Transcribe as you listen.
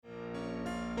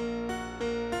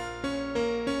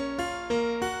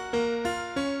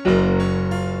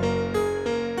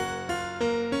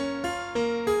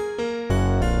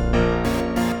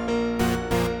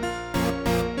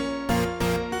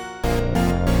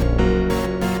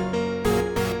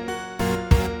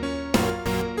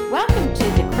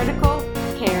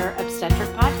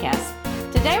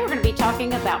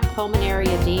talking about pulmonary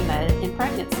edema in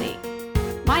pregnancy.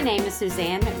 My name is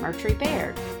Suzanne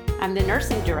McMurtry-Baird. I'm the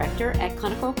nursing director at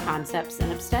Clinical Concepts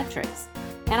in Obstetrics,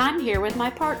 and I'm here with my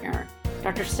partner,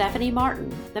 Dr. Stephanie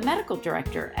Martin, the medical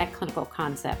director at Clinical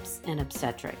Concepts in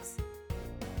Obstetrics.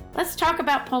 Let's talk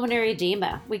about pulmonary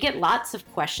edema. We get lots of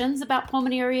questions about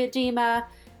pulmonary edema.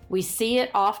 We see it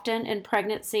often in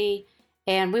pregnancy,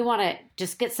 and we want to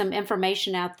just get some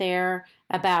information out there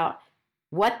about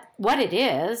what it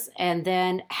is, and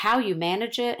then how you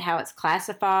manage it, how it's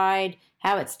classified,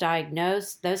 how it's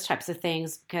diagnosed, those types of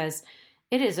things, because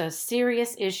it is a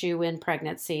serious issue in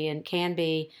pregnancy and can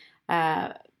be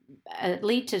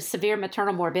lead to severe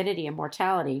maternal morbidity and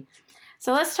mortality.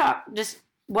 So let's talk just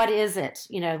what is it?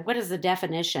 What is the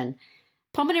definition?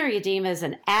 Pulmonary edema is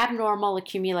an abnormal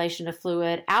accumulation of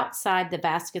fluid outside the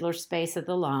vascular space of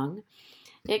the lung.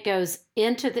 It goes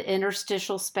into the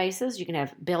interstitial spaces. You can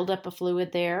have buildup of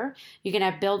fluid there. You can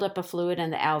have buildup of fluid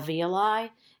in the alveoli,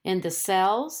 in the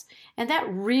cells, and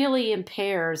that really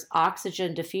impairs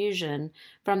oxygen diffusion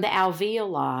from the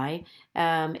alveoli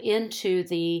into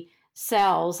the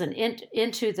cells and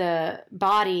into the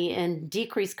body, and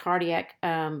decrease cardiac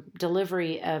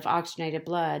delivery of oxygenated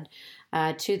blood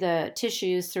to the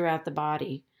tissues throughout the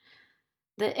body.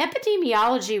 The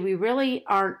epidemiology, we really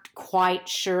aren't quite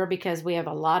sure because we have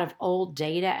a lot of old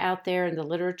data out there in the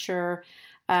literature.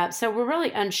 So we're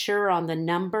really unsure on the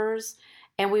numbers,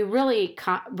 and we really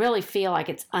feel like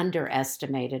it's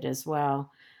underestimated as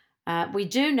well. We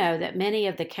do know that many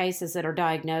of the cases that are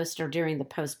diagnosed are during the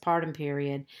postpartum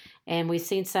period, and we've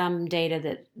seen some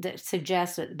data that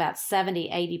suggests that about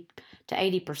 80 to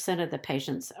 80% of the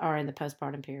patients are in the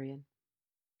postpartum period.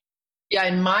 Yeah,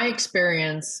 in my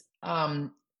experience,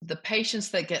 the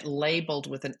patients that get labeled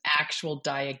with an actual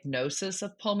diagnosis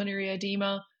of pulmonary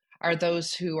edema are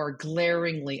those who are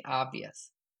glaringly obvious.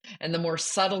 And the more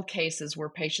subtle cases where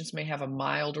patients may have a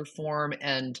milder form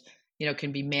and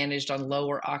can be managed on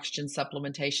lower oxygen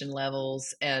supplementation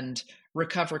levels and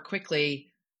recover quickly,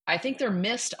 I think they're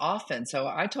missed often. So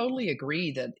I totally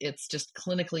agree that it's just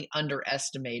clinically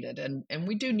underestimated. And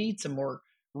we do need some more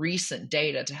recent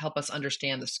data to help us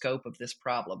understand the scope of this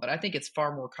problem. But I think it's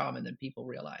far more common than people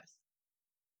realize.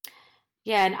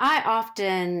 Yeah, and I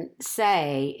often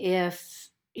say if,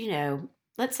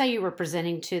 let's say you were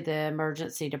presenting to the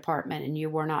emergency department and you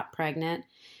were not pregnant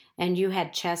and you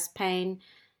had chest pain,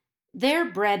 their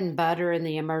bread and butter in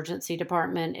the emergency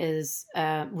department is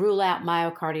rule out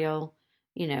myocardial,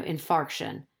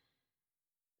 infarction.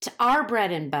 To our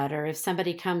bread and butter, if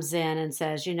somebody comes in and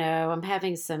says, I'm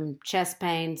having some chest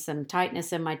pain, some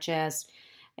tightness in my chest,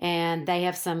 and they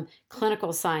have some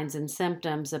clinical signs and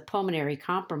symptoms of pulmonary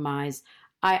compromise,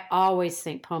 I always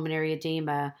think pulmonary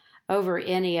edema over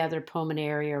any other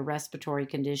pulmonary or respiratory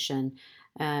condition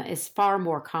is far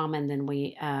more common than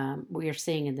we are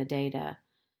seeing in the data.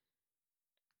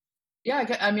 Yeah,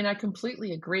 I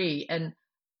completely agree. And,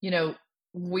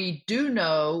 we do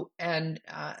know, and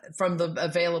from the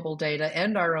available data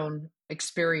and our own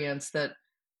experience, that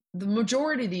the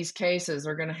majority of these cases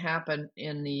are going to happen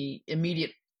in the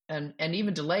immediate and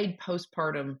even delayed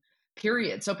postpartum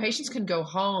period. So patients can go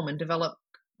home and develop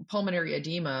pulmonary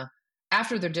edema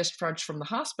after they're discharged from the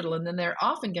hospital, and then they're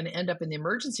often going to end up in the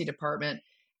emergency department.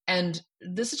 And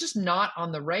this is just not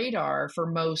on the radar for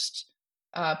most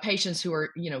patients who are,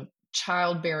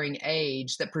 childbearing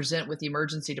age that present with the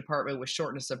emergency department with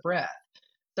shortness of breath.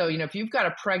 So, if you've got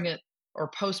a pregnant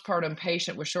or postpartum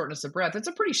patient with shortness of breath, it's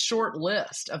a pretty short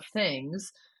list of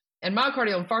things. And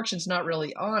myocardial infarction is not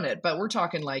really on it, but we're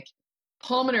talking like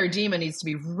pulmonary edema needs to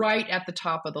be right at the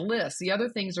top of the list. The other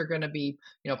things are going to be,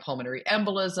 pulmonary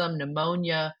embolism,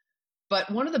 pneumonia. But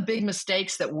one of the big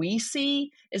mistakes that we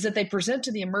see is that they present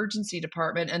to the emergency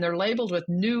department and they're labeled with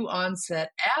new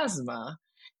onset asthma.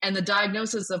 And the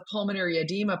diagnosis of pulmonary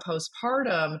edema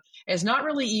postpartum is not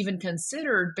really even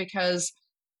considered because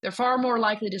they're far more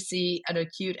likely to see an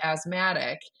acute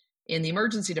asthmatic in the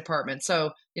emergency department.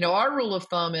 So, our rule of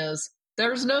thumb is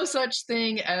there's no such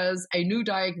thing as a new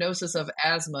diagnosis of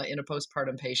asthma in a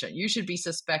postpartum patient. You should be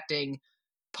suspecting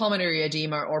pulmonary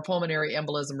edema or pulmonary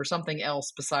embolism or something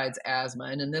else besides asthma.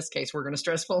 And in this case, we're going to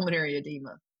stress pulmonary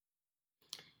edema.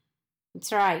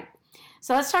 That's right.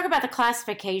 So let's talk about the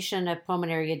classification of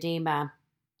pulmonary edema.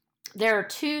 There are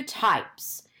two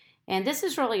types, and this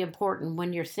is really important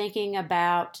when you're thinking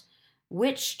about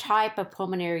which type of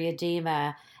pulmonary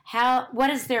edema, what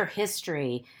is their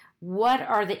history, what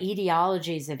are the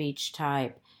etiologies of each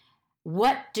type,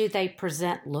 what do they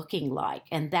present looking like,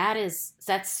 and that's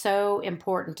so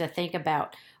important to think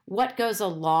about what goes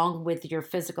along with your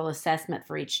physical assessment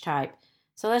for each type.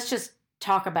 So let's just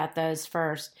talk about those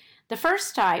first. The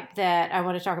first type that I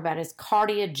want to talk about is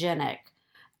cardiogenic,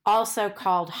 also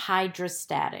called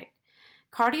hydrostatic.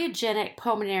 Cardiogenic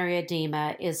pulmonary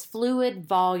edema is fluid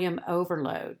volume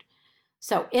overload.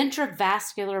 So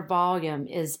intravascular volume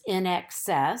is in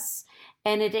excess,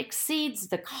 and it exceeds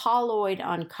the colloid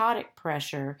oncotic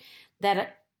pressure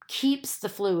that keeps the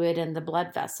fluid in the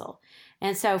blood vessel.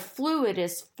 And so fluid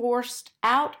is forced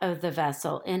out of the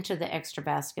vessel into the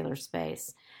extravascular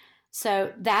space.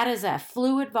 So that is a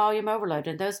fluid volume overload,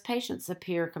 and those patients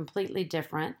appear completely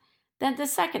different than the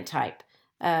second type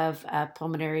of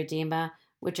pulmonary edema,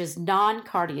 which is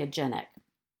non-cardiogenic.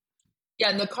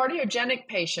 Yeah, and the cardiogenic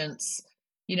patients,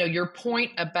 your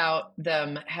point about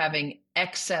them having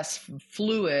excess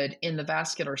fluid in the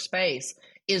vascular space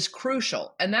is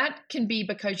crucial. And that can be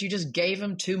because you just gave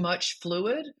them too much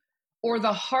fluid, or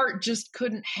the heart just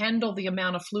couldn't handle the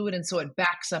amount of fluid, and so it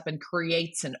backs up and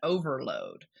creates an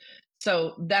overload.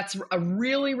 So that's a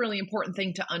really, really important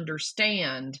thing to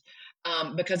understand,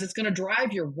 because it's going to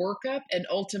drive your workup and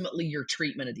ultimately your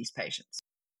treatment of these patients.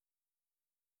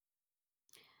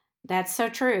 That's so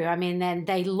true. I mean, then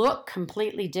they look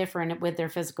completely different with their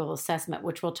physical assessment,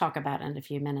 which we'll talk about in a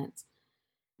few minutes.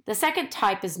 The second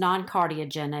type is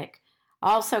non-cardiogenic,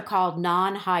 also called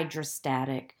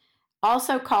non-hydrostatic,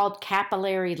 also called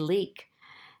capillary leak.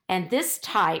 And this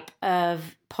type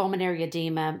of pulmonary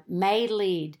edema may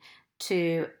lead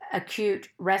to acute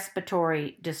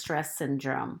respiratory distress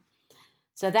syndrome.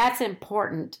 So that's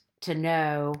important to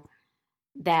know,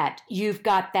 that you've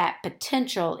got that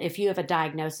potential if you have a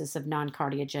diagnosis of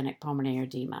non-cardiogenic pulmonary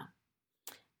edema.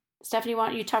 Stephanie, why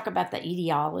don't you talk about the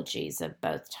etiologies of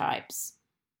both types?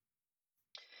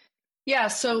 Yeah,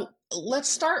 so let's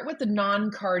start with the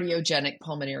non-cardiogenic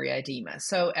pulmonary edema.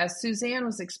 So as Suzanne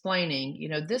was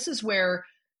explaining, this is where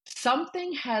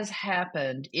something has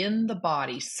happened in the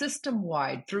body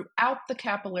system-wide throughout the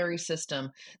capillary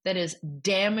system that is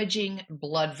damaging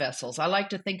blood vessels. I like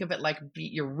to think of it like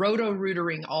you're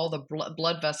roto-rootering all the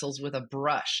blood vessels with a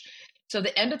brush. So the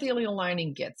endothelial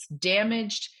lining gets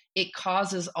damaged. It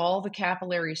causes all the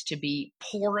capillaries to be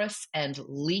porous and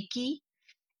leaky.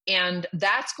 And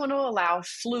that's going to allow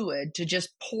fluid to just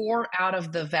pour out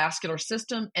of the vascular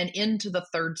system and into the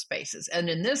third spaces. And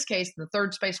in this case, the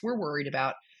third space we're worried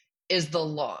about is the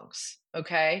lungs.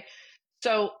 Okay.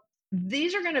 So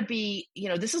these are going to be,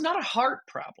 this is not a heart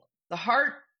problem. The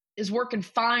heart is working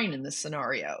fine in this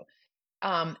scenario.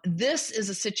 This is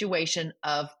a situation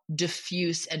of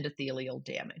diffuse endothelial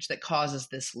damage that causes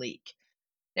this leak.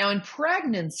 Now, in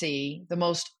pregnancy, the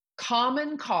most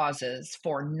common causes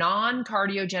for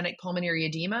non-cardiogenic pulmonary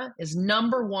edema is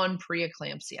number one,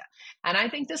 preeclampsia. And I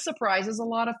think this surprises a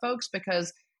lot of folks,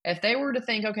 because if they were to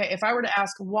think, okay, if I were to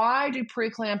ask, why do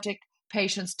preeclamptic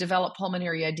patients develop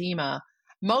pulmonary edema?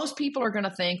 Most people are going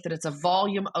to think that it's a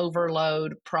volume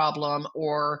overload problem,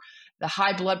 or the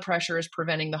high blood pressure is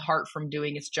preventing the heart from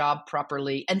doing its job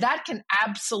properly. And that can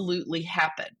absolutely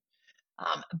happen.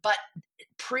 But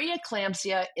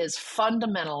preeclampsia is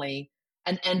fundamentally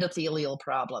an endothelial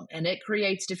problem, and it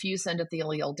creates diffuse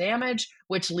endothelial damage,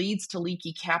 which leads to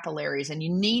leaky capillaries. And you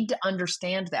need to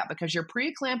understand that, because your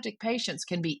preeclamptic patients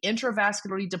can be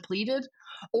intravascularly depleted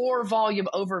or volume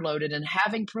overloaded, and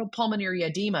having pulmonary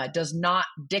edema does not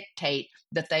dictate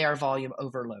that they are volume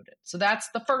overloaded. So that's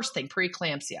the first thing,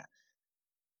 preeclampsia.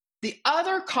 The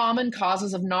other common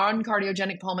causes of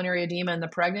non-cardiogenic pulmonary edema in the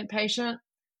pregnant patient,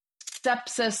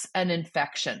 sepsis and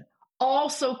infection,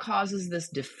 also causes this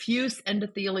diffuse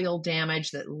endothelial damage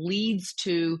that leads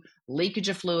to leakage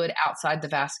of fluid outside the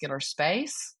vascular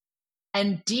space,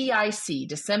 and DIC,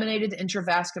 disseminated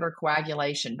intravascular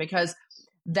coagulation, because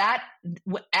that,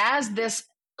 as this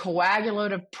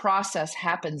coagulative process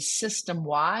happens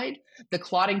system-wide, the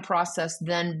clotting process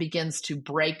then begins to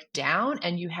break down,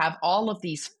 and you have all of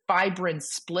these fibrin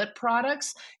split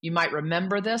products. You might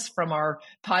remember this from our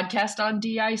podcast on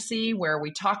DIC, where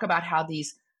we talk about how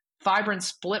these fibrin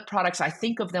split products, I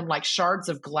think of them like shards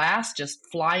of glass just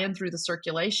flying through the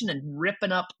circulation and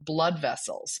ripping up blood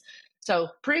vessels. So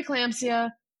preeclampsia,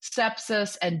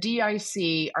 sepsis, and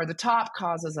DIC are the top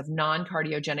causes of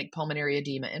non-cardiogenic pulmonary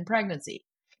edema in pregnancy.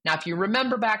 Now, if you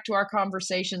remember back to our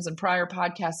conversations and prior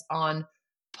podcasts on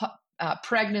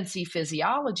pregnancy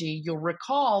physiology, you'll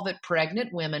recall that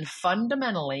pregnant women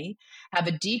fundamentally have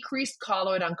a decreased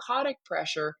colloid oncotic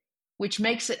pressure, which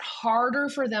makes it harder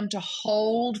for them to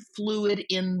hold fluid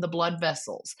in the blood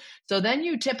vessels. So then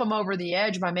you tip them over the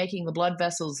edge by making the blood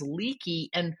vessels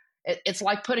leaky, and it's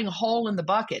like putting a hole in the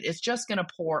bucket. It's just going to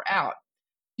pour out.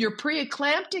 Your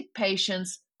preeclamptic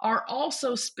patients are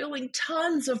also spilling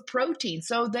tons of protein.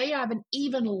 So they have an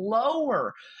even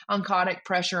lower oncotic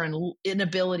pressure and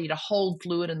inability to hold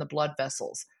fluid in the blood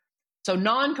vessels. So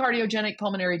non-cardiogenic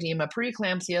pulmonary edema,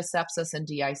 preeclampsia, sepsis, and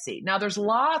DIC. Now, there's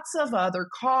lots of other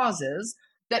causes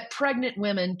that pregnant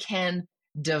women can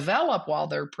develop while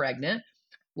they're pregnant,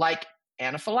 like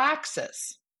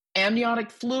anaphylaxis, amniotic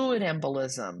fluid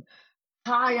embolism,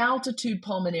 high altitude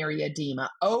pulmonary edema,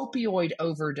 opioid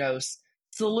overdose,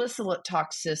 salicylate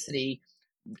toxicity,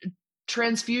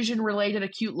 transfusion-related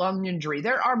acute lung injury.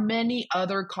 There are many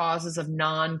other causes of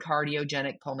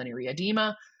non-cardiogenic pulmonary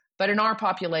edema, but in our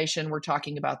population, we're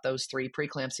talking about those three: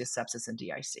 preeclampsia, sepsis, and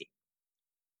DIC.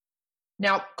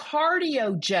 Now,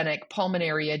 cardiogenic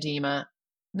pulmonary edema,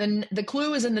 the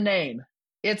clue is in the name.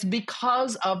 It's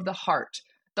because of the heart.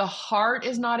 The heart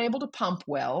is not able to pump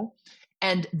well,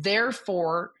 and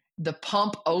therefore the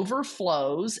pump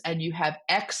overflows and you have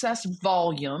excess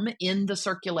volume in the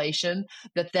circulation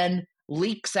that then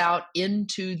leaks out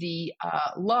into the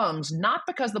lungs, not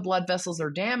because the blood vessels are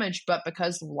damaged, but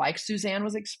because, like Suzanne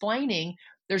was explaining,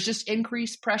 there's just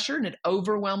increased pressure and it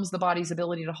overwhelms the body's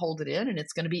ability to hold it in, and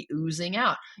it's going to be oozing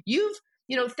out.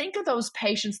 Think of those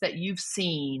patients that you've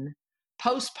seen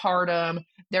postpartum.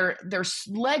 Their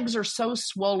legs are so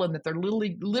swollen that they're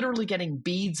literally getting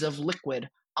beads of liquid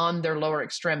on their lower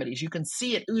extremities. You can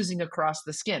see it oozing across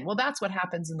the skin. Well, that's what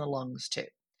happens in the lungs too.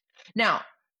 Now,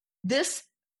 this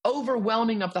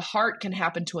overwhelming of the heart can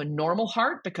happen to a normal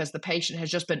heart because the patient has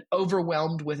just been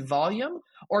overwhelmed with volume,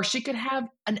 or she could have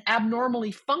an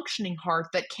abnormally functioning heart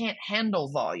that can't handle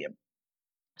volume.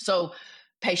 So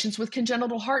patients with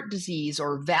congenital heart disease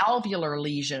or valvular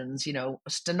lesions,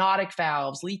 stenotic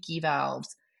valves, leaky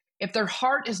valves, if their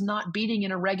heart is not beating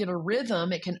in a regular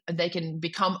rhythm, they can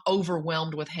become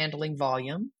overwhelmed with handling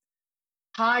volume.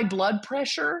 High blood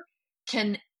pressure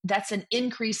that's an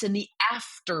increase in the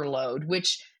afterload,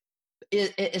 which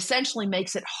it essentially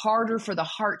makes it harder for the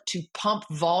heart to pump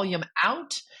volume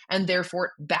out, and therefore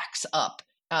it backs up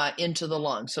into the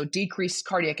lung. So decreased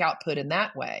cardiac output in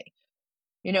that way.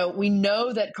 We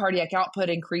know that cardiac output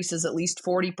increases at least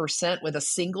 40% with a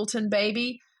singleton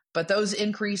baby, but those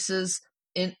increases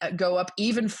go up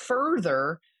even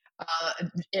further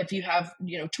if you have,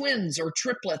 twins or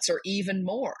triplets or even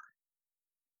more.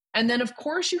 And then, of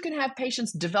course, you can have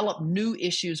patients develop new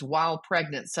issues while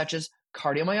pregnant, such as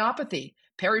cardiomyopathy.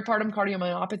 Peripartum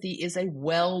cardiomyopathy is a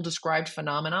well-described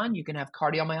phenomenon. You can have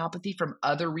cardiomyopathy from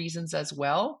other reasons as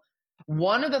well.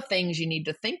 One of the things you need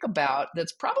to think about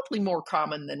that's probably more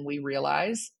common than we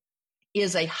realize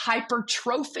is a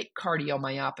hypertrophic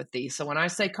cardiomyopathy. So when I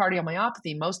say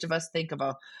cardiomyopathy, most of us think of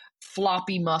a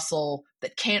floppy muscle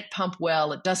that can't pump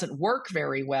well. It doesn't work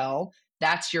very well.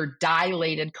 That's your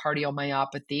dilated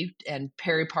cardiomyopathy, and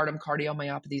peripartum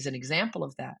cardiomyopathy is an example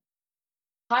of that.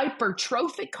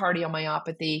 Hypertrophic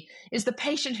cardiomyopathy is the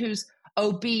patient who's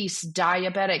obese,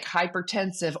 diabetic,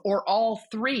 hypertensive, or all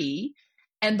three,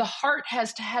 and the heart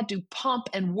has had to pump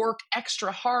and work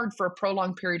extra hard for a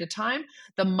prolonged period of time.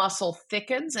 The muscle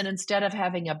thickens, and instead of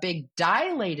having a big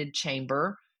dilated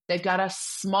chamber, they've got a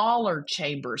smaller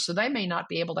chamber. So they may not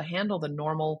be able to handle the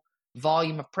normal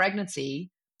volume of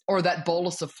pregnancy or that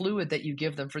bolus of fluid that you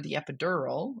give them for the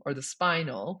epidural or the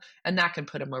spinal, and that can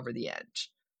put them over the edge.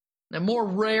 Now, more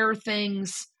rare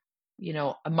things,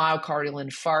 a myocardial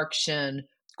infarction,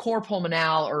 cor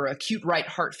pulmonale or acute right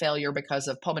heart failure because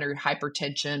of pulmonary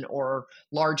hypertension or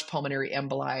large pulmonary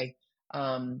emboli,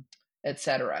 et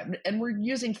cetera. And we're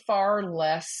using far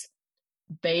less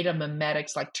beta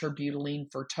mimetics like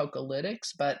terbutaline for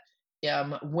tocolytics, but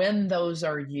when those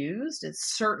are used, it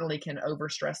certainly can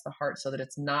overstress the heart so that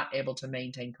it's not able to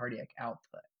maintain cardiac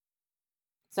output.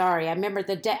 Sorry, I remember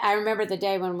the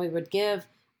day when we would give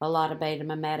a lot of beta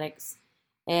mimetics,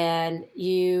 and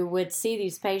you would see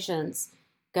these patients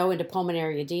go into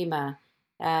pulmonary edema,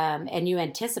 and you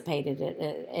anticipated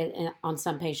it on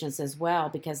some patients as well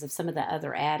because of some of the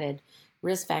other added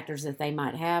risk factors that they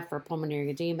might have for pulmonary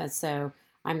edema. So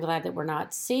I'm glad that we're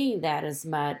not seeing that as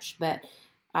much, but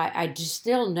I just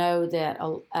still know that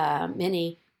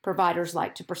many providers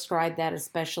like to prescribe that,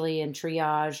 especially in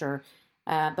triage,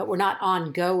 but we're not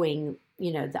ongoing.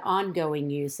 The ongoing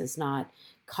use is not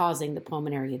causing the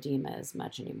pulmonary edema as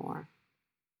much anymore.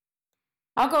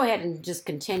 I'll go ahead and just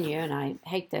continue, and I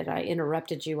hate that I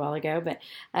interrupted you a while ago, but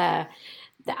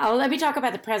let me talk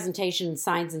about the presentation,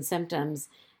 signs, and symptoms.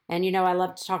 And, I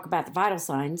love to talk about the vital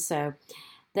signs. So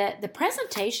the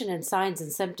presentation and signs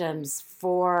and symptoms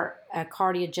for a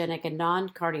cardiogenic and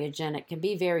non-cardiogenic can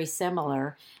be very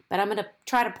similar, but I'm going to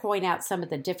try to point out some of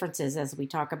the differences as we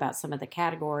talk about some of the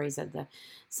categories of the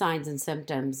signs and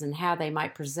symptoms and how they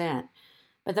might present.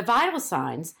 But the vital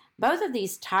signs, both of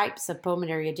these types of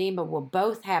pulmonary edema will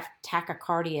both have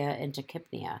tachycardia and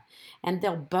tachypnea, and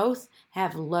they'll both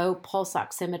have low pulse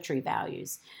oximetry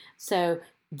values. So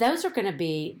those are going to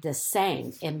be the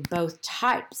same in both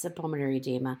types of pulmonary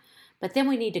edema. But then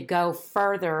we need to go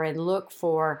further and look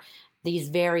for these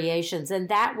variations, and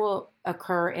that will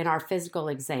occur in our physical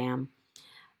exam.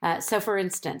 So for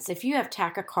instance, if you have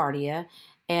tachycardia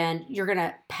and you're going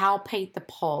to palpate the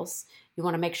pulse, you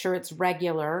want to make sure it's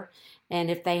regular. And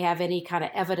if they have any kind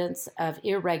of evidence of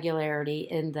irregularity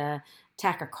in the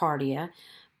tachycardia,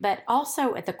 but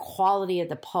also at the quality of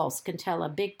the pulse can tell a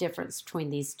big difference between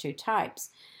these two types.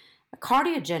 A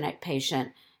cardiogenic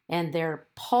patient and their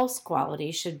pulse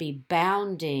quality should be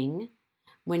bounding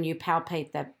when you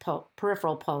palpate the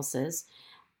peripheral pulses.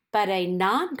 But a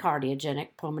non-cardiogenic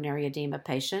pulmonary edema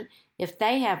patient, if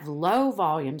they have low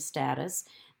volume status,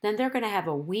 then they're going to have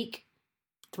a weak,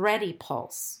 thready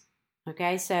pulse.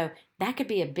 Okay, so that could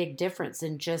be a big difference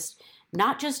in just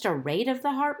not just a rate of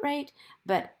the heart rate,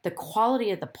 but the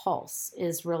quality of the pulse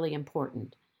is really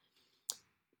important.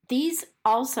 These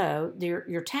also,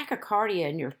 your tachycardia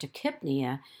and your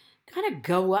tachypnea kind of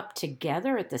go up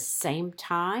together at the same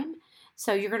time.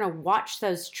 So you're going to watch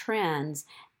those trends,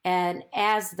 and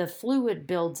as the fluid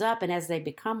builds up and as they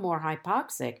become more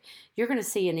hypoxic, you're going to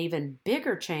see an even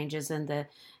bigger changes in the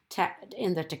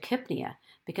tachypnea,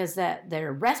 because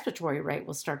their respiratory rate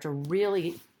will start to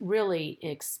really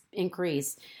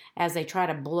increase as they try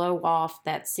to blow off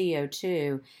that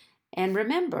CO2. And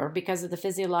remember, because of the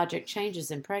physiologic changes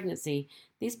in pregnancy,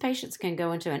 these patients can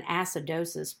go into an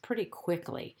acidosis pretty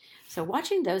quickly. So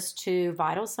watching those two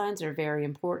vital signs are very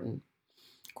important.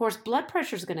 Of course, blood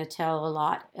pressure is going to tell a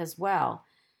lot as well.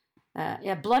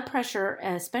 Blood pressure,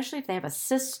 especially if they have a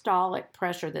systolic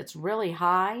pressure that's really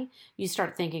high, you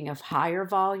start thinking of higher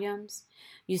volumes.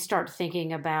 You start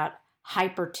thinking about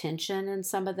hypertension in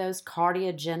some of those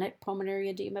cardiogenic pulmonary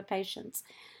edema patients.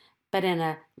 But in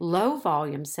a low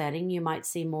volume setting, you might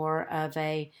see more of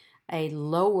a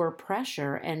lower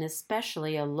pressure, and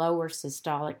especially a lower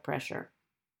systolic pressure.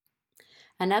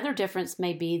 Another difference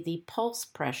may be the pulse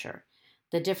pressure,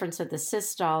 the difference of the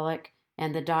systolic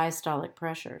and the diastolic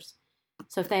pressures.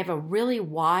 So if they have a really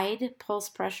wide pulse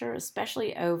pressure,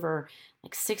 especially over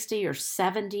like 60 or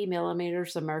 70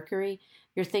 millimeters of mercury,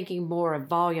 you're thinking more of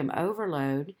volume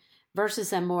overload,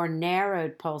 versus a more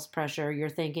narrowed pulse pressure, you're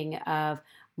thinking of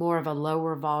more of a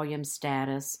lower volume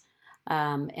status,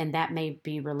 and that may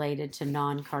be related to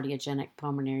non-cardiogenic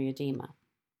pulmonary edema.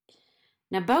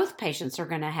 Now, both patients are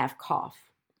going to have cough.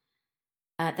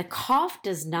 The cough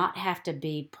does not have to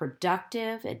be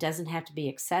productive. It doesn't have to be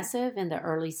excessive in the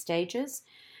early stages.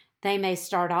 They may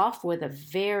start off with a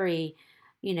very,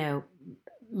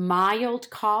 mild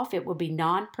cough. It will be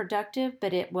non-productive,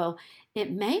 but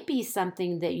it may be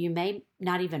something that you may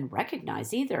not even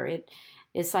recognize either.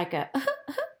 It's like a,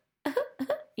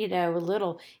 a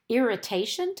little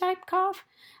irritation type cough,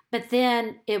 but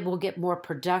then it will get more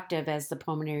productive as the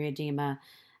pulmonary edema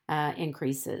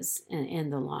increases in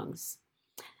the lungs.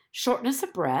 Shortness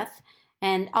of breath,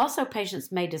 and also patients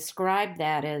may describe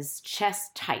that as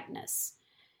chest tightness.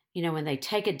 When they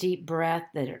take a deep breath,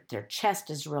 their chest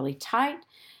is really tight,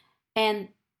 and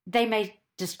they may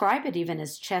describe it even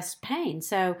as chest pain.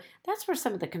 So that's where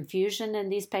some of the confusion in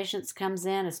these patients comes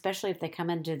in, especially if they come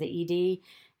into the ED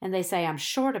and they say, I'm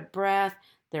short of breath,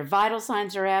 their vital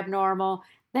signs are abnormal,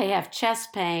 they have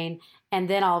chest pain, and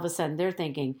then all of a sudden they're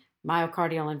thinking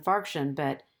myocardial infarction,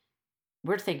 but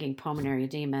we're thinking pulmonary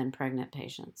edema in pregnant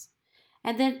patients.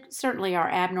 And then certainly our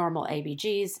abnormal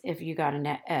ABGs, if you got an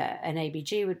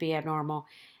ABG, would be abnormal.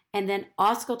 And then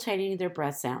auscultating their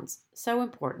breath sounds, so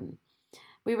important.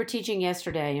 We were teaching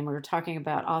yesterday and we were talking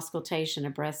about auscultation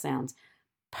of breath sounds.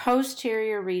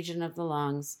 Posterior region of the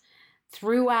lungs,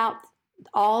 throughout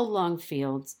all lung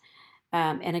fields.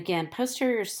 And again,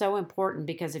 posterior is so important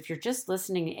because if you're just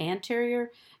listening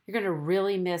anterior, you're going to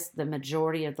really miss the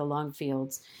majority of the lung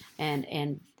fields,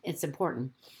 and it's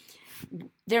important.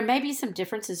 There may be some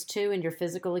differences too in your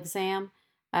physical exam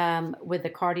with the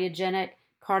cardiogenic.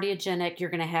 Cardiogenic, you're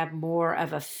going to have more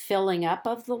of a filling up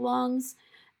of the lungs,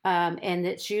 and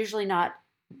it's usually not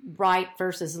right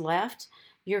versus left.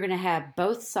 You're going to have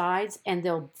both sides, and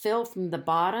they'll fill from the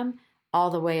bottom all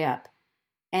the way up.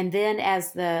 And then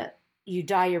as you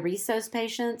diurese those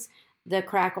patients, the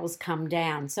crackles come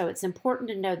down. So it's important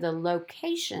to know the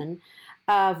location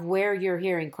of where you're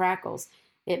hearing crackles.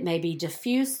 It may be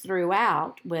diffuse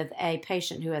throughout with a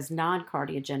patient who has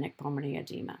non-cardiogenic pulmonary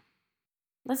edema.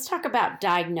 Let's talk about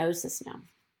diagnosis now.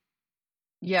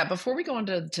 Yeah, before we go on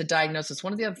to diagnosis,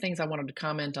 one of the other things I wanted to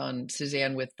comment on,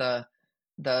 Suzanne, with the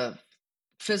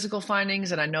physical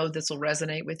findings, and I know this will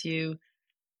resonate with you,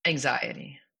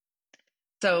 anxiety.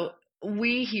 So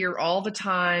we hear all the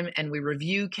time and we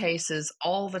review cases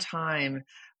all the time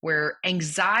where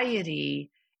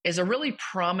anxiety is a really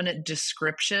prominent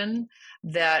description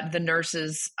that the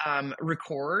nurses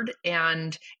record.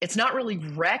 And it's not really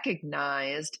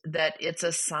recognized that it's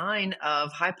a sign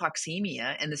of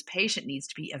hypoxemia, and this patient needs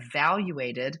to be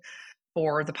evaluated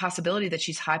for the possibility that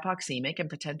she's hypoxemic and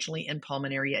potentially in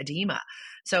pulmonary edema.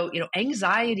 So,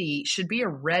 anxiety should be a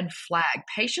red flag.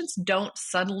 Patients don't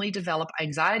suddenly develop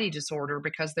anxiety disorder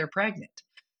because they're pregnant.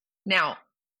 Now,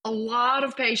 a lot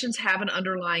of patients have an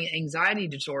underlying anxiety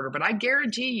disorder, but I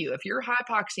guarantee you, if you're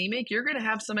hypoxemic, you're going to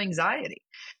have some anxiety.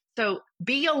 So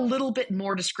be a little bit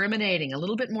more discriminating, a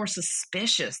little bit more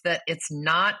suspicious that it's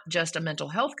not just a mental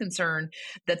health concern,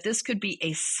 that this could be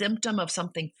a symptom of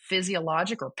something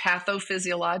physiologic or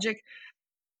pathophysiologic,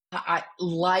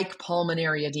 like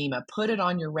pulmonary edema. Put it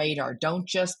on your radar. Don't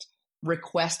just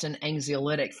request an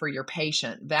anxiolytic for your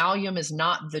patient. Valium is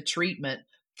not the treatment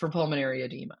for pulmonary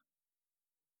edema.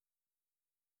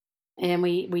 And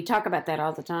we talk about that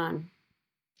all the time.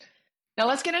 Now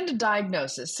let's get into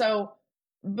diagnosis. So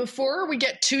before we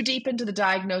get too deep into the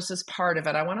diagnosis part of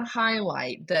it, I want to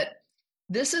highlight that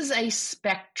this is a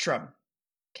spectrum,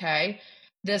 okay?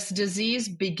 This disease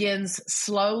begins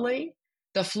slowly.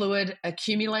 The fluid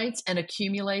accumulates and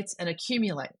accumulates and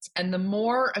accumulates. And the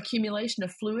more accumulation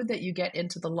of fluid that you get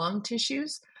into the lung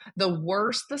tissues, the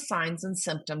worse the signs and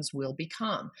symptoms will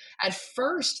become. At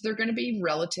first, they're going to be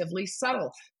relatively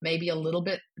subtle, maybe a little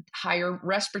bit higher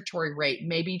respiratory rate,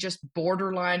 maybe just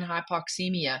borderline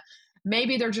hypoxemia.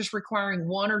 Maybe they're just requiring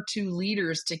 1 or 2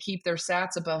 liters to keep their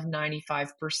SATs above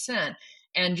 95%.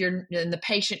 And the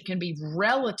patient can be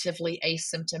relatively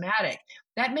asymptomatic.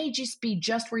 That may just be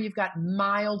where you've got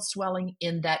mild swelling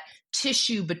in that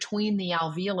tissue between the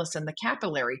alveolus and the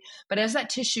capillary. But as that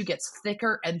tissue gets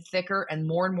thicker and thicker and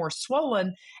more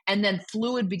swollen, and then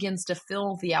fluid begins to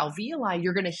fill the alveoli,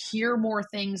 you're going to hear more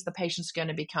things. The patient's going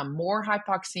to become more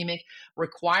hypoxemic,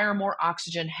 require more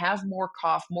oxygen, have more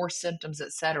cough, more symptoms,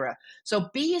 etc. So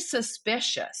be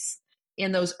suspicious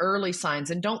in those early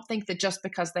signs, and don't think that just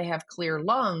because they have clear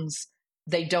lungs,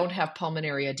 they don't have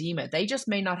pulmonary edema. They just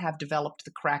may not have developed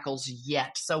the crackles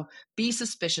yet. So be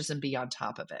suspicious and be on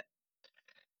top of it.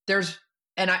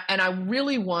 I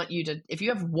really want you to, if you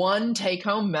have one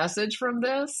take-home message from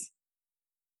this,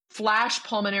 flash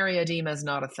pulmonary edema is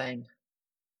not a thing.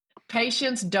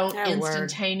 Patients don't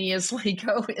instantaneously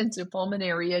go into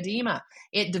pulmonary edema.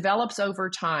 It develops over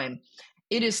time.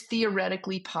 It is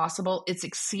theoretically possible. It's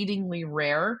exceedingly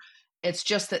rare. It's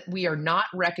just that we are not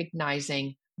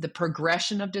recognizing the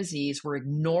progression of disease. We're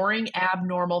ignoring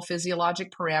abnormal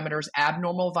physiologic parameters,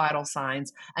 abnormal vital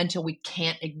signs until we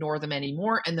can't ignore them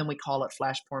anymore. And then we call it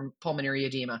flash pulmonary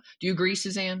edema. Do you agree,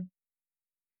 Suzanne?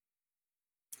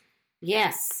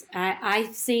 Yes.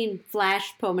 I've seen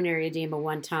flash pulmonary edema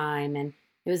one time, and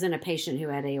it was in a patient who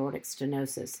had aortic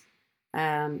stenosis.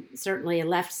 Certainly a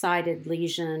left-sided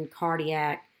lesion,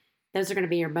 cardiac. Those are going to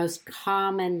be your most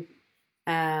common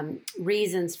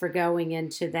reasons for going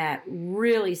into that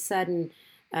really sudden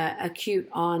acute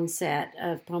onset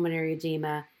of pulmonary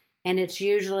edema. And it's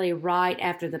usually right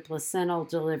after the placental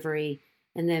delivery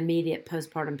in the immediate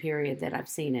postpartum period that I've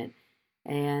seen it,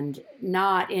 and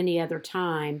not any other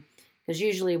time, because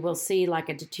usually we'll see like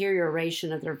a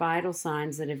deterioration of their vital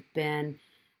signs that have been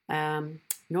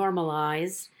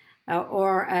normalized,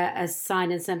 or a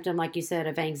sign and symptom, like you said,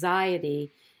 of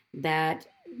anxiety that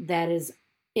is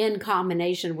in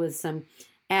combination with some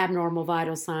abnormal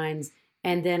vital signs.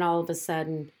 And then all of a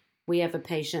sudden we have a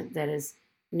patient that is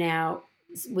now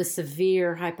with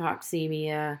severe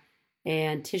hypoxemia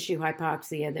and tissue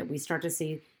hypoxia that we start to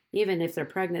see, even if they're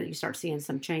pregnant, you start seeing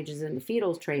some changes in the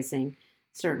fetal tracing,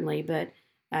 certainly. But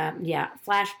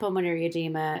flash pulmonary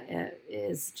edema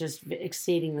is just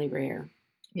exceedingly rare.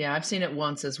 Yeah, I've seen it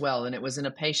once as well. And it was in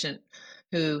a patient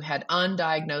who had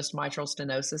undiagnosed mitral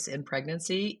stenosis in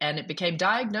pregnancy. And it became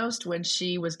diagnosed when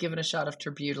she was given a shot of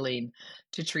terbutaline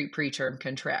to treat preterm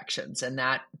contractions. And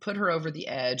that put her over the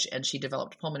edge, and she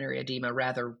developed pulmonary edema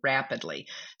rather rapidly.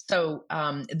 So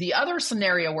the other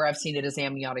scenario where I've seen it is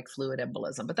amniotic fluid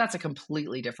embolism, but that's a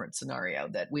completely different scenario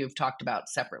that we've talked about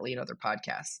separately in other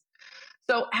podcasts.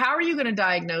 So how are you going to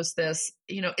diagnose this?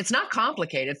 It's not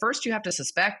complicated. First, you have to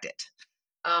suspect it.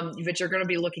 But you're going to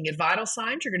be looking at vital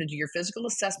signs. You're going to do your physical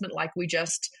assessment like we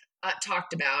just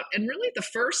talked about. And really the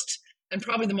first and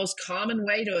probably the most common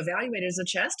way to evaluate it is a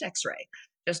chest x-ray.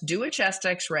 Just do a chest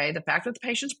x-ray. The fact that the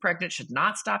patient's pregnant should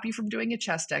not stop you from doing a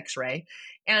chest x-ray.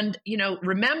 And,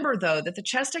 remember, though, that the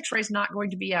chest x-ray is not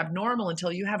going to be abnormal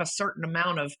until you have a certain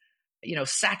amount of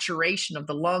saturation of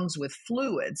the lungs with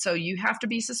fluid. So you have to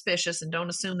be suspicious and don't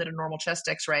assume that a normal chest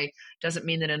x-ray doesn't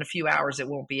mean that in a few hours it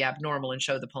won't be abnormal and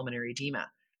show the pulmonary edema.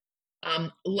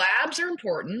 Labs are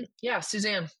important. Yeah,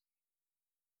 Suzanne.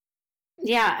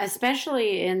 Yeah,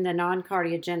 especially in the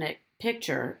non-cardiogenic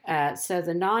picture. So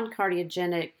the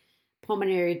non-cardiogenic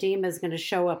pulmonary edema is going to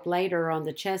show up later on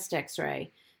the chest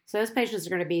x-ray. So those patients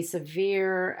are going to be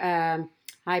severe,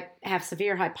 have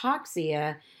severe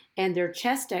hypoxia, and their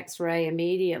chest x-ray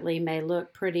immediately may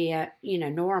look pretty,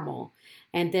 normal.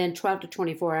 And then 12 to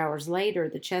 24 hours later,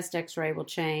 the chest x-ray will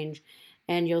change,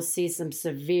 and you'll see some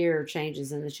severe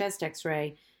changes in the chest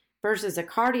x-ray versus a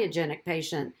cardiogenic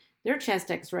patient. Their chest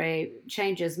x-ray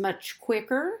changes much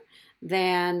quicker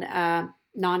than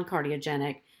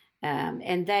non-cardiogenic.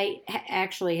 And they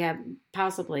actually have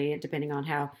possibly, depending on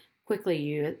how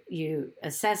quickly you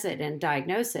assess it and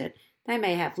diagnose it, they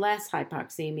may have less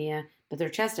hypoxemia, but their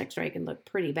chest x-ray can look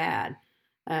pretty bad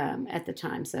at the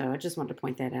time. So I just wanted to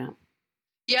point that out.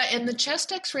 Yeah, and the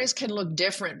chest x-rays can look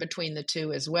different between the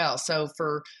two as well. So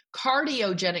for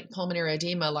cardiogenic pulmonary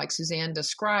edema, like Suzanne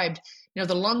described,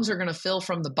 the lungs are going to fill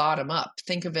from the bottom up.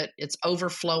 Think of it, it's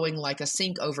overflowing like a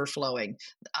sink overflowing.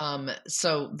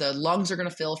 So the lungs are going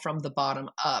to fill from the bottom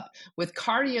up. With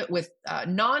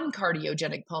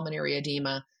non-cardiogenic pulmonary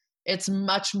edema, it's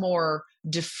much more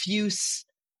diffuse,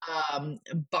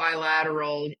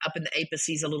 bilateral, up in the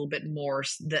apices a little bit more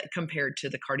compared to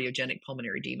the cardiogenic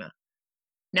pulmonary edema.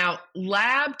 Now,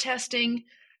 lab testing,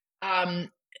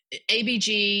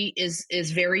 ABG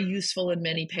is very useful in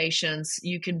many patients.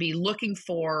 You can be looking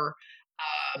for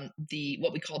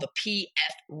what we call the PF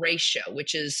ratio,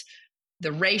 which is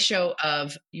the ratio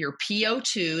of your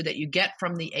PO2 that you get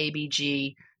from the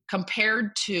ABG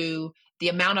compared to the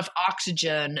amount of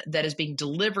oxygen that is being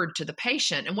delivered to the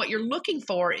patient. And what you're looking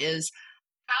for is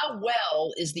how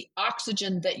well is the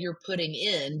oxygen that you're putting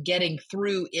in getting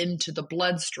through into the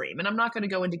bloodstream. And I'm not going to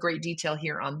go into great detail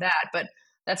here on that, but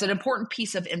that's an important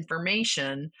piece of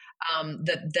information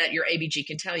that your ABG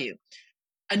can tell you.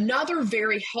 Another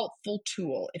very helpful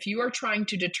tool, if you are trying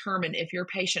to determine if your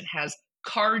patient has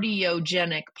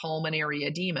cardiogenic pulmonary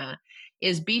edema,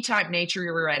 is B-type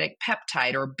natriuretic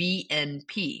peptide, or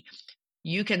BNP.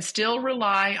 You can still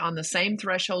rely on the same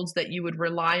thresholds that you would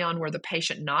rely on were the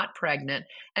patient not pregnant,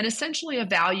 and essentially a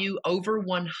value over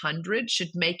 100 should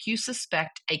make you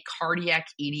suspect a cardiac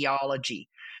etiology.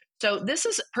 So this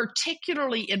is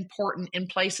particularly important in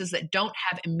places that don't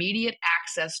have immediate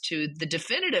access to the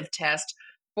definitive test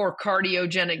for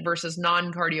cardiogenic versus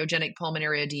non-cardiogenic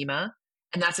pulmonary edema,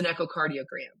 and that's an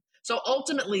echocardiogram. So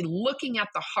ultimately, looking at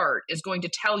the heart is going to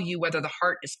tell you whether the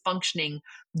heart is functioning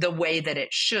the way that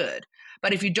it should.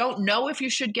 But if you don't know if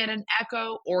you should get an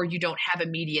echo, or you don't have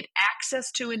immediate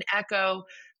access to an echo,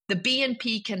 the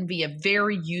BNP can be a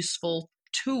very useful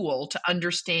tool to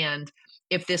understand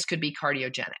if this could be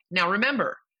cardiogenic. Now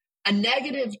remember, a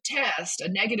negative test, a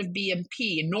negative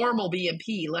BNP, a normal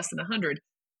BNP less than 100,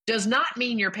 does not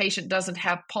mean your patient doesn't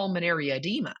have pulmonary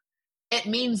edema. It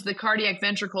means the cardiac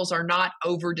ventricles are not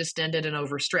overdistended and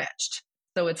overstretched.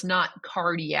 So it's not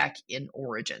cardiac in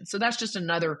origin. So that's just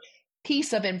another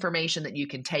piece of information that you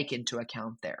can take into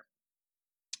account there.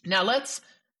 Now let's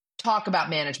talk about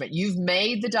management. You've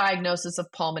made the diagnosis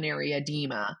of pulmonary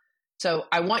edema. So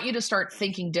I want you to start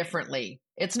thinking differently.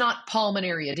 It's not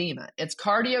pulmonary edema. It's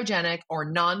cardiogenic or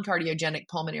non-cardiogenic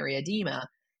pulmonary edema.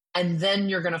 And then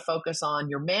you're going to focus on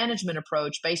your management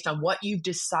approach based on what you've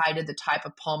decided the type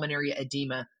of pulmonary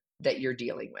edema that you're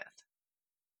dealing with.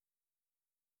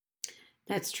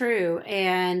 That's true.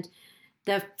 And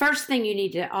the first thing you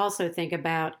need to also think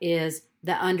about is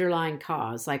the underlying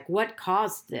cause, like what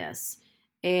caused this?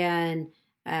 And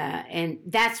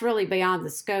that's really beyond the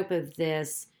scope of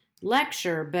this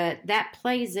lecture, but that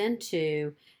plays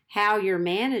into how you're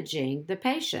managing the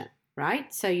patient,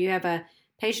 right? So you have a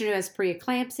patient who has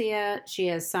preeclampsia. She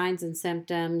has signs and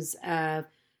symptoms of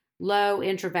low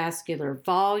intravascular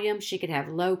volume. She could have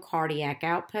low cardiac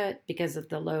output because of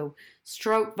the low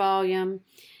stroke volume.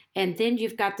 And then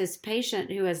you've got this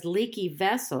patient who has leaky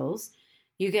vessels.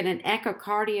 You get an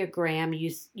echocardiogram.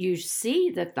 You see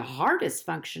that the heart is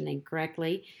functioning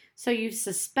correctly. So you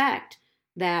suspect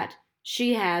that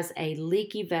she has a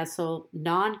leaky vessel,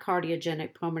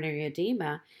 non-cardiogenic pulmonary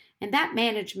edema. And that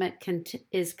management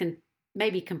is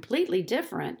maybe completely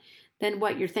different than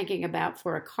what you're thinking about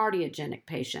for a cardiogenic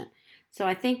patient. So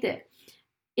I think that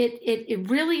it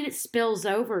really spills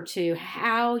over to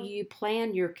how you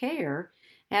plan your care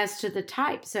as to the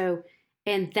type. So,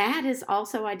 and that is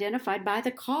also identified by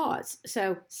the cause.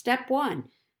 So step one,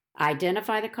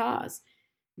 identify the cause,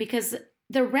 because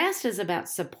the rest is about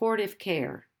supportive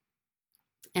care.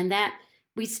 And that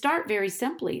we start very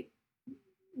simply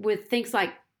with things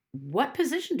like, what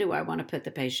position do I want to put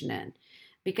the patient in?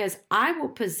 Because I will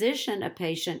position a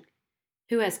patient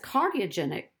who has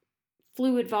cardiogenic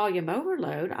fluid volume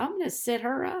overload. I'm going to sit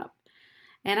her up,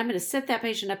 and I'm going to sit that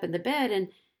patient up in the bed,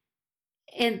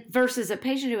 and versus a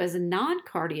patient who has a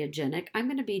non-cardiogenic, I'm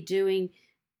going to be doing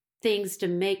things to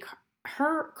make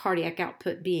her cardiac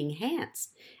output be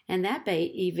enhanced. And that may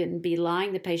even be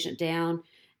lying the patient down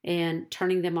and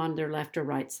turning them on their left or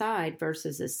right side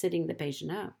versus sitting the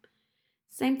patient up.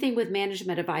 Same thing with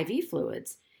management of IV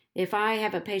fluids. If I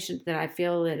have a patient that I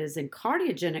feel that is in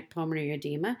cardiogenic pulmonary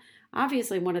edema,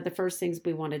 obviously one of the first things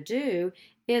we want to do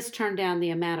is turn down the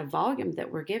amount of volume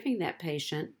that we're giving that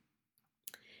patient,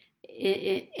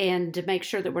 and to make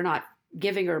sure that we're not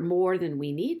giving her more than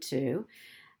we need to,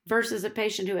 versus a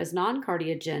patient who has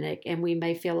non-cardiogenic, and we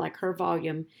may feel like her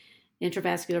volume,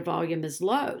 intravascular volume, is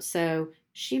low. So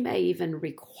she may even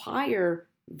require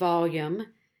volume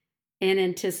in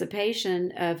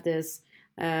anticipation of this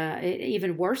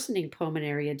even worsening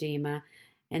pulmonary edema,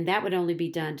 and that would only be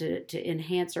done to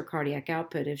enhance her cardiac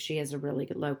output if she has a really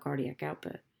low cardiac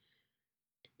output.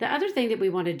 The other thing that we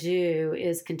want to do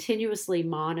is continuously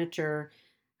monitor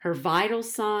her vital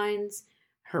signs,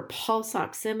 her pulse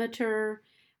oximeter.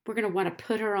 We're going to want to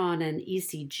put her on an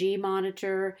ECG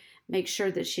monitor, make sure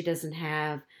that she doesn't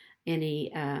have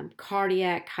any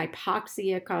cardiac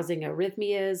hypoxia causing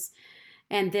arrhythmias.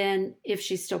 And then if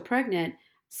she's still pregnant,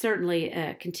 certainly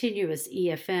a continuous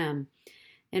EFM.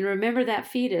 And remember, that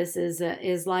fetus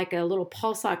is like a little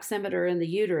pulse oximeter in the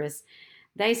uterus.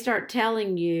 They start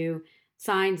telling you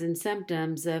signs and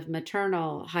symptoms of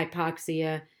maternal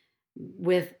hypoxia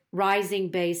with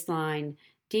rising baseline,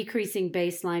 decreasing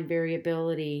baseline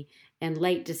variability, and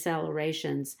late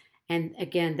decelerations. And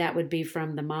again, that would be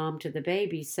from the mom to the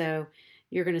baby. So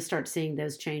you're going to start seeing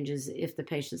those changes if the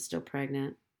patient's still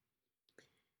pregnant.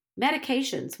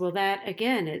 Medications, well, that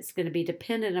again, it's going to be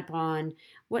dependent upon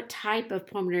what type of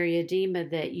pulmonary edema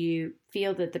that you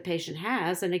feel that the patient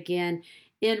has. And again,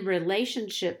 in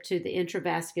relationship to the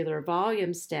intravascular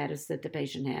volume status that the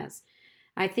patient has.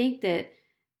 I think that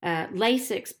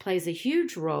Lasix plays a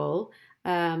huge role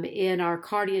in our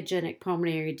cardiogenic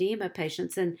pulmonary edema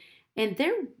patients, and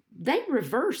they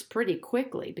reverse pretty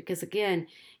quickly because, again,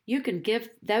 you can give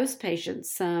those patients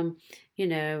some,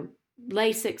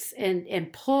 Lasix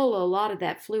and pull a lot of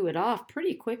that fluid off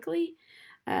pretty quickly.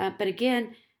 But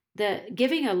again,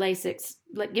 giving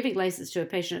Lasix to a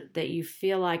patient that you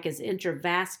feel like is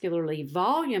intravascularly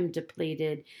volume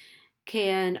depleted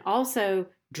can also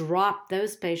drop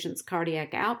those patients'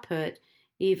 cardiac output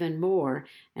even more.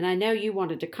 And I know you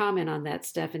wanted to comment on that,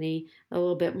 Stephanie, a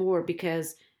little bit more,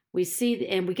 because we see,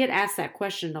 and we get asked that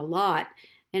question a lot,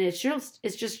 and it's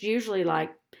just usually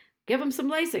like, give them some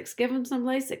Lasix, give them some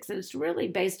Lasix. And it's really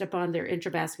based upon their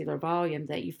intravascular volume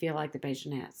that you feel like the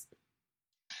patient has.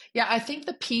 Yeah, I think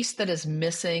the piece that is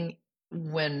missing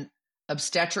when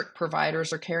obstetric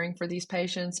providers are caring for these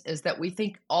patients is that we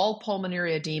think all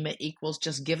pulmonary edema equals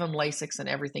just give them Lasix and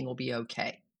everything will be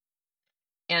okay.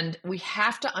 And we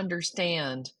have to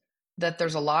understand that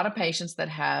there's a lot of patients that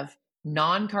have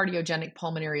non-cardiogenic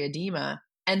pulmonary edema,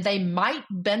 and they might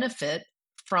benefit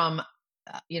from,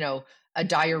 a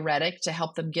diuretic to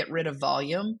help them get rid of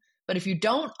volume. But if you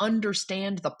don't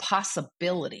understand the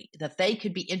possibility that they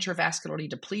could be intravascularly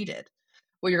depleted,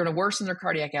 well, you're going to worsen their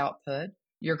cardiac output.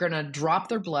 You're going to drop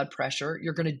their blood pressure.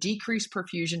 You're going to decrease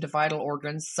perfusion to vital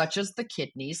organs such as the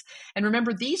kidneys. And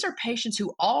remember, these are patients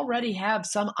who already have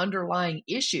some underlying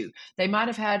issue. They might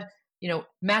have had,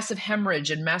 massive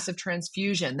hemorrhage and massive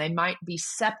transfusion. They might be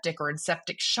septic or in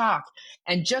septic shock.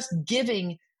 And just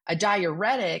giving a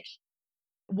diuretic,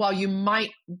 while you might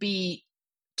be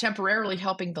temporarily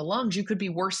helping the lungs, you could be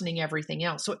worsening everything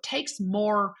else. So it takes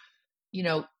more,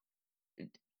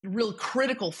 real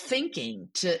critical thinking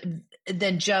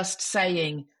than just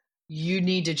saying you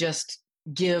need to just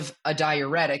give a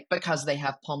diuretic because they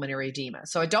have pulmonary edema.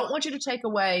 So I don't want you to take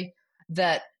away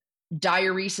that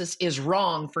diuresis is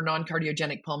wrong for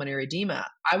non-cardiogenic pulmonary edema.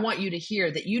 I want you to hear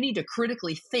that you need to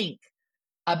critically think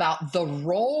about the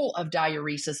role of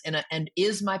diuresis and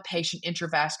is my patient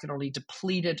intravascularly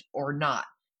depleted or not?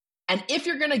 And if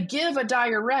you're going to give a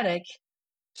diuretic,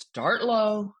 start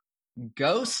low,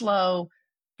 go slow.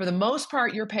 For the most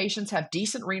part, your patients have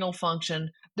decent renal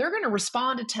function. They're going to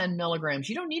respond to 10 milligrams.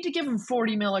 You don't need to give them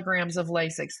 40 milligrams of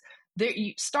Lasix.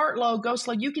 You start low, go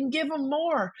slow. You can give them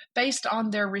more based on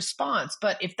their response.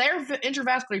 But if they're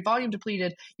intravascularly volume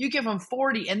depleted, you give them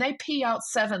 40 and they pee out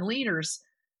 7 liters,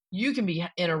 you can be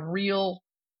in a real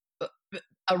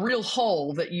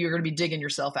hole that you're going to be digging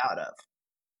yourself out of.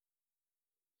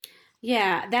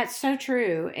 Yeah, that's so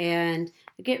true. And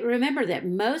remember that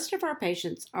most of our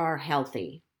patients are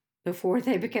healthy before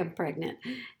they become pregnant.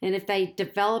 And if they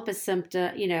develop a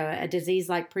symptom, a disease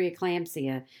like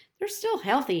preeclampsia, they're still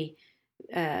healthy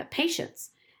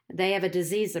patients. They have a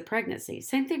disease of pregnancy.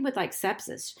 Same thing with like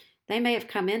sepsis. They may have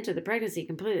come into the pregnancy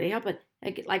completely healthy,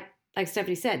 but like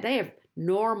Stephanie said, they have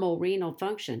normal renal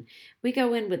function. We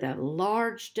go in with a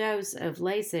large dose of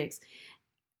Lasix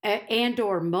and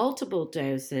or multiple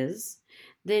doses,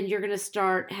 then you're going to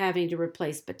start having to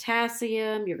replace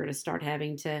potassium. You're going to start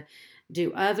having to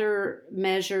do other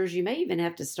measures. You may even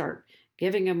have to start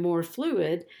giving them more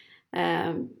fluid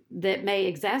that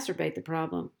may exacerbate the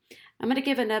problem. I'm going to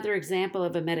give another example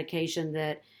of a medication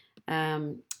that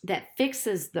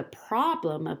fixes the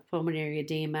problem of pulmonary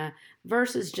edema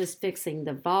versus just fixing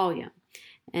the volume.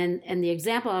 And the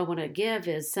example I want to give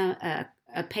is a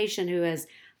patient who has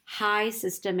high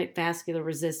systemic vascular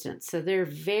resistance. So they're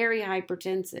very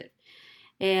hypertensive.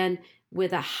 And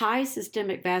with a high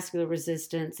systemic vascular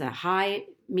resistance, a high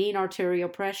mean arterial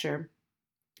pressure,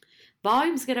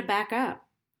 volume's going to back up.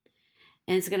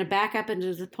 And it's going to back up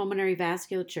into the pulmonary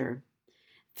vasculature.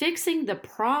 Fixing the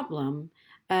problem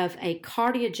of a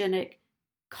cardiogenic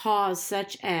cause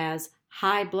such as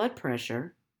high blood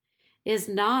pressure is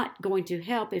not going to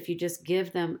help if you just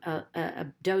give them a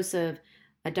dose of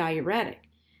a diuretic.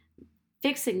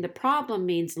 Fixing the problem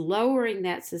means lowering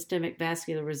that systemic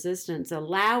vascular resistance,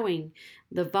 allowing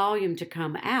the volume to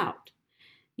come out.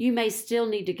 You may still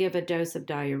need to give a dose of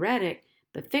diuretic,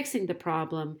 but fixing the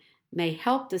problem may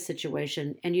help the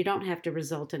situation and you don't have to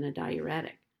result in a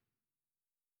diuretic.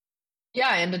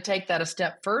 Yeah, and to take that a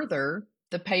step further,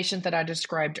 the patient that I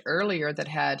described earlier that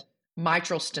had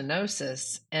mitral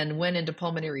stenosis and went into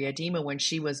pulmonary edema when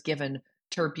she was given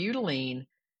terbutaline,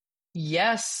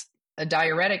 yes, a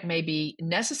diuretic may be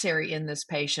necessary in this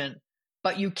patient,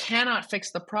 but you cannot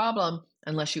fix the problem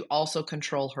unless you also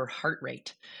control her heart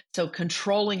rate. So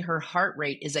controlling her heart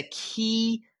rate is a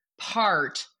key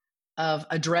part of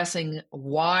addressing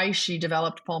why she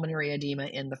developed pulmonary edema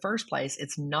in the first place.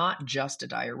 It's not just a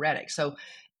diuretic. So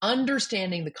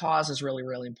understanding the cause is really,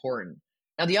 really important.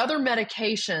 Now, the other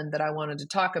medication that I wanted to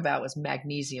talk about was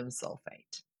magnesium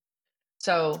sulfate.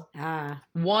 So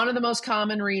one of the most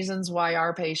common reasons why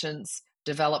our patients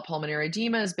develop pulmonary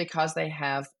edema is because they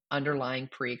have underlying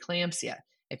preeclampsia.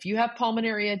 If you have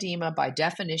pulmonary edema, by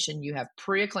definition, you have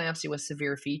preeclampsia with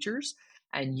severe features,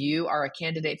 and you are a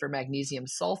candidate for magnesium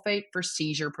sulfate for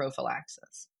seizure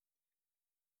prophylaxis.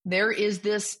 There is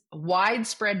this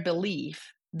widespread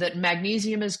belief that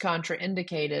magnesium is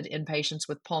contraindicated in patients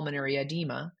with pulmonary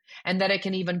edema and that it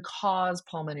can even cause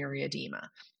pulmonary edema,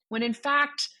 when in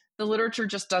fact, the literature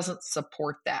just doesn't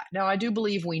support that. Now, I do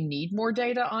believe we need more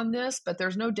data on this, but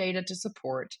there's no data to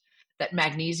support that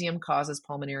magnesium causes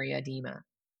pulmonary edema.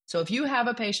 So if you have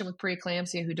a patient with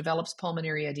preeclampsia who develops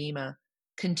pulmonary edema,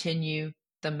 continue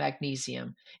the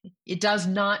magnesium. It does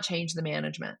not change the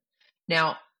management.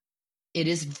 Now, it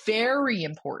is very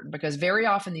important because very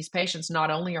often these patients,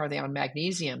 not only are they on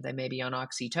magnesium, they may be on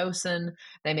oxytocin,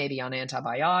 they may be on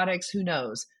antibiotics, who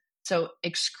knows? So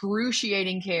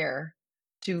excruciating care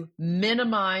to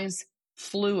minimize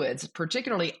fluids,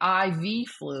 particularly IV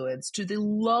fluids, to the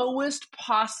lowest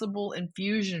possible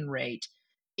infusion rate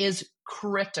is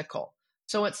critical.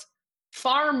 So it's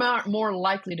far more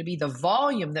likely to be the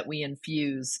volume that we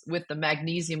infuse with the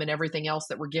magnesium and everything else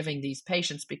that we're giving these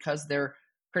patients because they're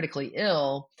critically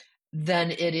ill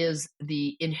than it is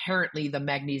inherently the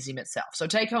magnesium itself. So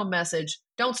take home message,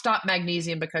 don't stop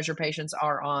magnesium because your patients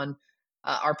are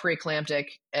preeclamptic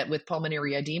with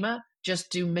pulmonary edema.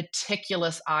 Just do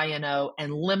meticulous INO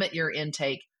and limit your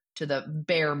intake to the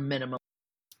bare minimum.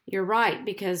 You're right,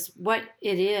 because what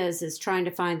it is trying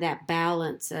to find that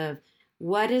balance of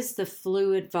what is the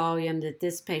fluid volume that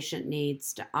this patient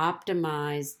needs to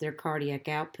optimize their cardiac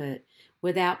output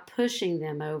without pushing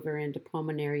them over into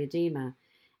pulmonary edema.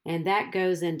 And that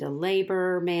goes into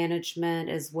labor management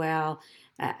as well,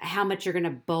 how much you're going to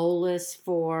bolus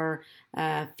for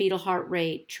fetal heart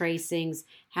rate tracings,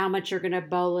 how much you're going to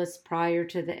bolus prior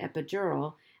to the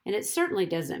epidural. And it certainly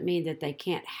doesn't mean that they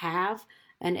can't have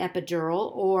an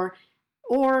epidural or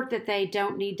that they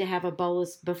don't need to have a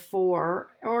bolus before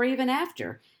or even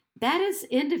after. That is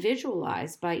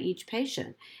individualized by each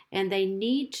patient. And they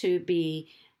need to be,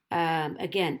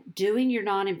 again, doing your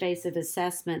non-invasive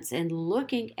assessments and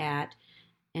looking at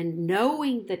and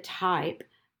knowing the type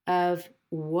of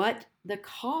what the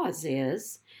cause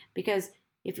is. Because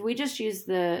if we just use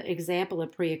the example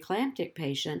of preeclamptic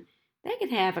patient, they can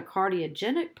have a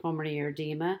cardiogenic pulmonary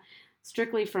edema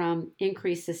strictly from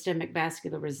increased systemic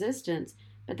vascular resistance,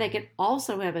 but they can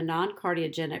also have a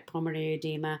non-cardiogenic pulmonary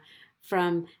edema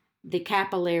from the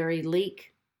capillary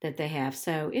leak that they have.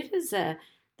 So it is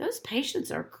those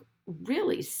patients are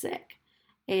really sick,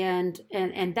 and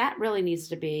that really needs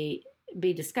to be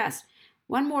discussed.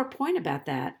 One more point about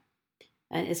that,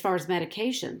 as far as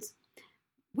medications,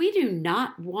 we do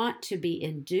not want to be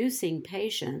inducing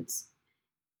patients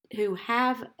who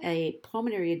have a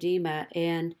pulmonary edema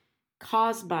and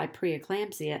caused by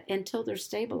preeclampsia until they're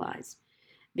stabilized.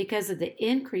 Because of the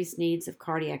increased needs of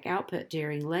cardiac output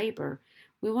during labor,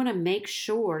 we want to make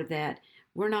sure that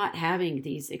we're not having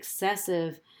these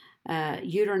excessive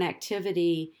uterine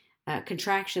activity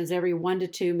contractions every 1 to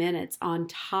 2 minutes on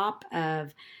top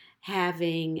of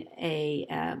having a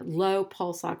low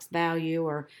pulse ox value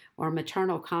or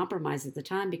maternal compromise at the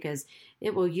time, because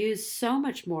it will use so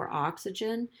much more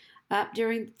oxygen up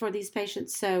for these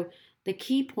patients. So the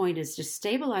key point is to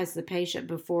stabilize the patient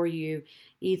before you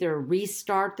either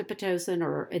restart the Pitocin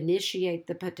or initiate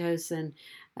the Pitocin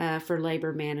for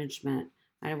labor management.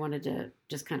 I wanted to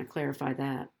just kind of clarify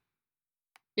that.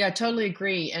 Yeah, I totally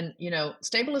agree. And,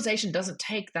 stabilization doesn't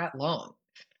take that long.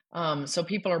 So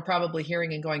people are probably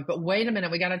hearing and going, but wait a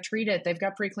minute, we got to treat it. They've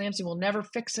got preeclampsia. We'll never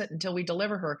fix it until we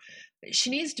deliver her. She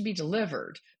needs to be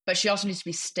delivered, but she also needs to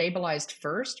be stabilized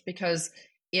first, because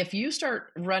if you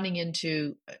start running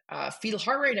into fetal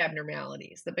heart rate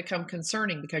abnormalities that become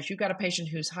concerning because you've got a patient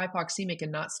who's hypoxemic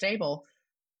and not stable,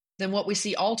 then what we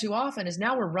see all too often is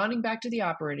now we're running back to the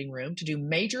operating room to do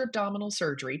major abdominal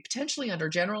surgery, potentially under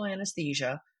general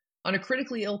anesthesia, on a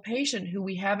critically ill patient who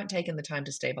we haven't taken the time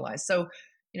to stabilize. So,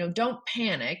 don't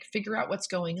panic, figure out what's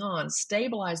going on,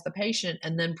 stabilize the patient,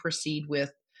 and then proceed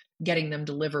with getting them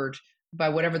delivered by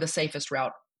whatever the safest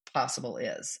route possible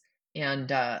is. And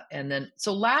then,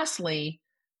 so lastly,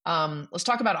 let's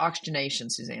talk about oxygenation,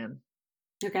 Suzanne.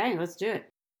 Okay, let's do it.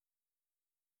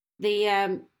 We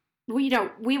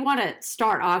want to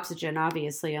start oxygen,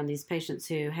 obviously, on these patients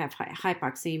who have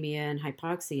hypoxemia and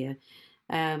hypoxia,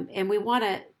 and we want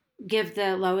to give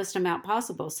the lowest amount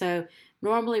possible. So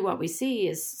normally what we see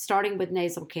is starting with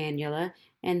nasal cannula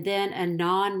and then a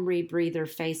non-rebreather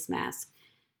face mask.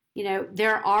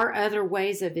 There are other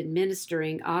ways of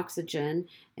administering oxygen,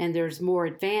 and there's more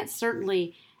advanced,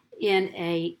 certainly in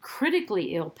a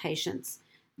critically ill patients.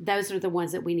 Those are the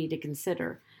ones that we need to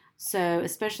consider. So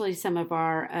especially some of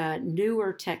our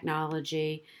newer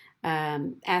technology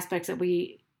aspects that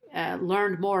we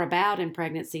learned more about in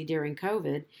pregnancy during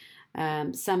COVID,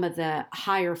 some of the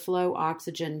higher flow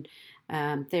oxygen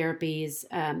therapies,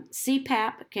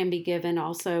 CPAP can be given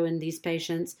also in these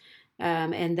patients,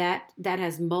 and that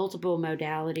has multiple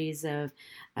modalities of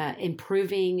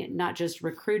improving, not just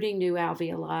recruiting new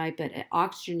alveoli, but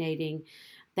oxygenating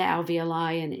the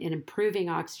alveoli and improving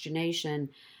oxygenation.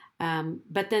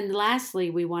 But then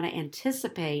lastly, we want to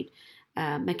anticipate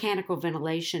mechanical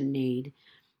ventilation need,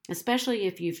 especially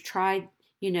if you've tried,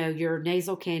 your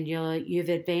nasal cannula, you've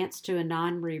advanced to a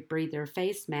non-rebreather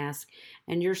face mask,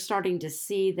 and you're starting to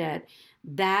see that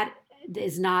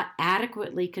is not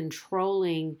adequately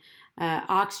controlling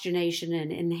oxygenation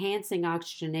and enhancing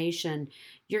oxygenation.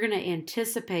 You're going to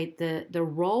anticipate the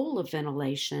role of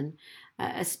ventilation,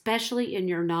 especially in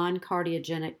your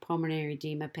non-cardiogenic pulmonary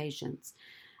edema patients.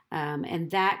 And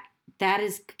that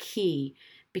is key,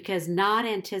 because not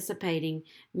anticipating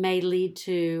may lead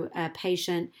to a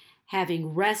patient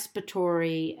having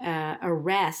respiratory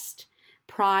arrest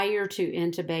prior to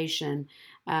intubation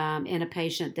in a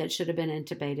patient that should have been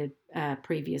intubated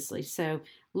previously. So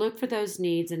look for those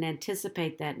needs and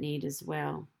anticipate that need as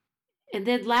well. And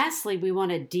then lastly, we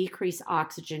want to decrease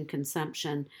oxygen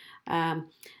consumption.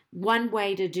 One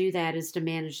way to do that is to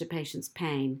manage the patient's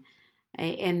pain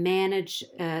and manage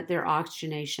their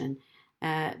oxygenation,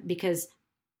 because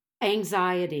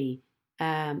anxiety,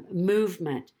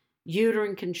 movement,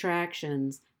 uterine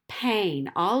contractions,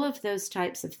 pain, all of those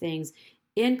types of things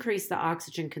increase the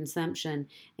oxygen consumption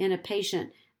in a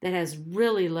patient that has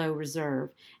really low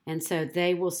reserve. And so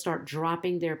they will start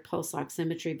dropping their pulse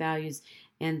oximetry values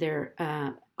and their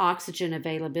oxygen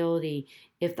availability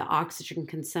if the oxygen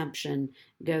consumption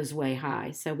goes way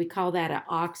high. So we call that an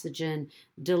oxygen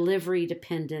delivery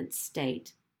dependent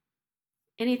state.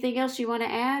 Anything else you want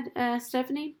to add,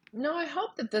 Stephanie? No, I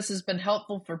hope that this has been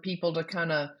helpful for people to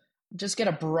kind of just get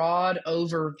a broad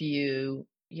overview,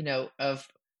 of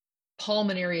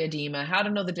pulmonary edema, how to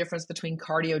know the difference between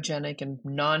cardiogenic and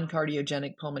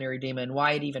non-cardiogenic pulmonary edema and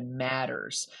why it even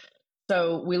matters.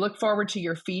 So we look forward to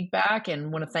your feedback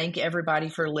and want to thank everybody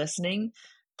for listening.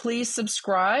 Please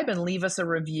subscribe and leave us a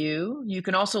review. You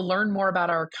can also learn more about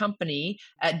our company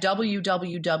at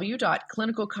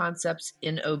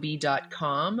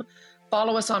www.clinicalconceptsinob.com.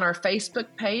 Follow us on our Facebook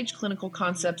page, Clinical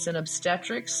Concepts in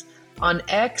Obstetrics, on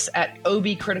X at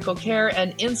OB Critical Care,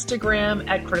 and Instagram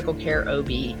at Critical Care OB.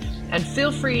 And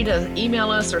feel free to email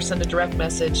us or send a direct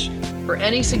message for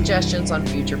any suggestions on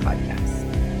future podcasts.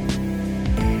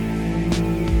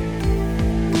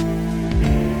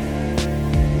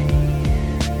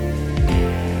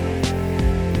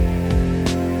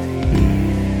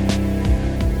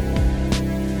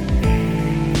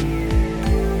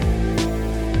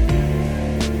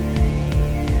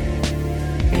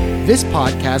 This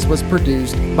podcast was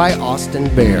produced by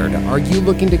Austin Baird. Are you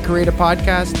looking to create a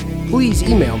podcast? Please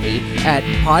email me at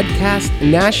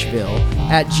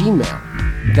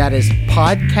podcastnashville@gmail.com. That is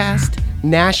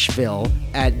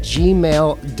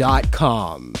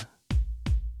podcastnashville@gmail.com.